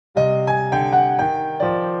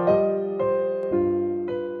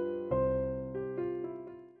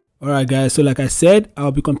Alright guys, so like I said,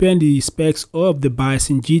 I'll be comparing the specs of the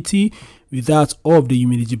Bison GT with that of the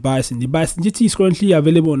Umidigi Bison. The Bison GT is currently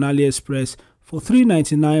available on AliExpress for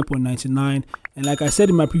 $399.99, and like I said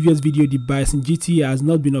in my previous video, the Bison GT has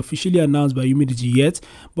not been officially announced by Umidigi yet,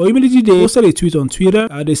 but Umidigi, they posted a tweet on Twitter.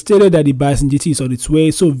 They stated that the Bison GT is on its way,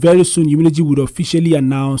 so very soon Umidigi would officially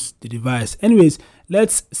announce the device. Anyways,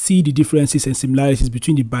 let's see the differences and similarities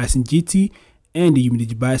between the Bison GT and the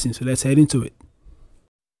Umidigi Bison, so let's head into it.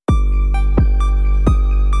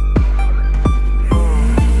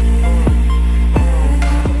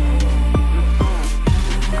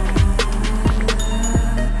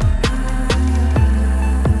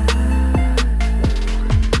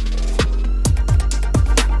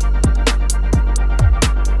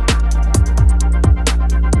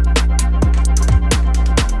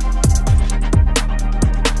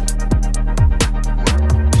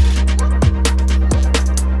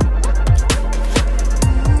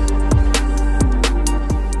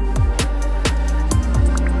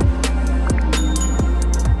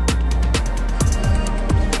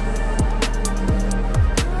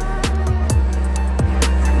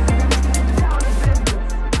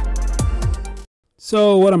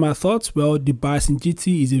 So what are my thoughts? Well, the Bison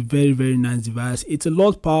GT is a very nice device. It's a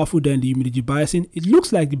lot powerful than the Umidigi Bison. It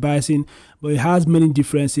looks like the Bison, but it has many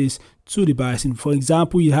differences to the Bison. For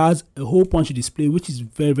example, it has a hole punch display, which is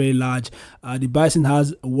very large. The Bison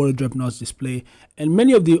has a water drop notch display, and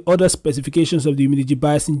many of the other specifications of the Umidigi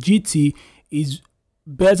Bison GT is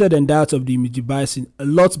better than that of the Umidigi Bison, a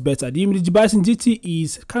lot better. The Umidigi Bison GT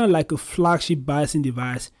is kind of like a flagship Bison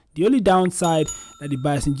device. The only downside that the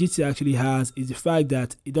Bison GT actually has is the fact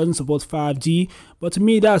that it doesn't support 5G, but to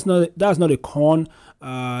me that's not a con.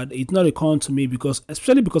 It's not a con to me, because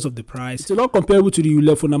especially because of the price. It's a lot comparable to the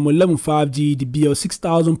Ulefone 11 5G, the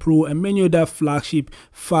BL6000 Pro, and many other flagship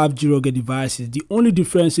 5G rugged devices. The only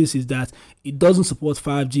differences is that it doesn't support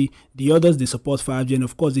 5G. The others, they support 5G, and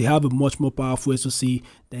of course they have a much more powerful SoC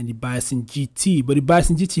than the Bison GT. But the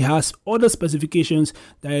Bison GT has other specifications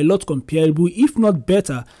that are a lot comparable, if not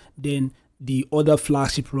better, than the other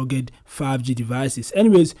flagship rugged 5G devices.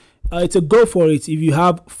 Anyways, it's a go for it. If you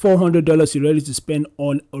have $400 you're ready to spend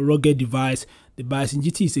on a rugged device, the Bison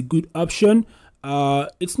GT is a good option.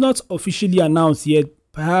 It's not officially announced yet.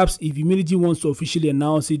 Perhaps if Umidigi wants to officially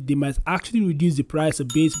announce it, they might actually reduce the price a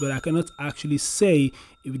bit, but I cannot actually say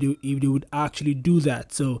if they would actually do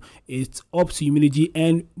that. So it's up to Umidigi,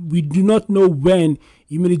 and we do not know when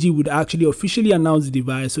Umidigi would actually officially announce the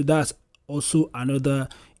device, so that's also another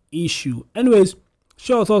issue. Anyways,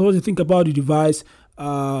 share your thoughts, what you think about the device.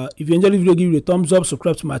 If you enjoyed the video, give it a thumbs up,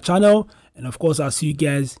 subscribe to my channel, and of course I'll see you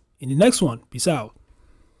guys in the next one. Peace out.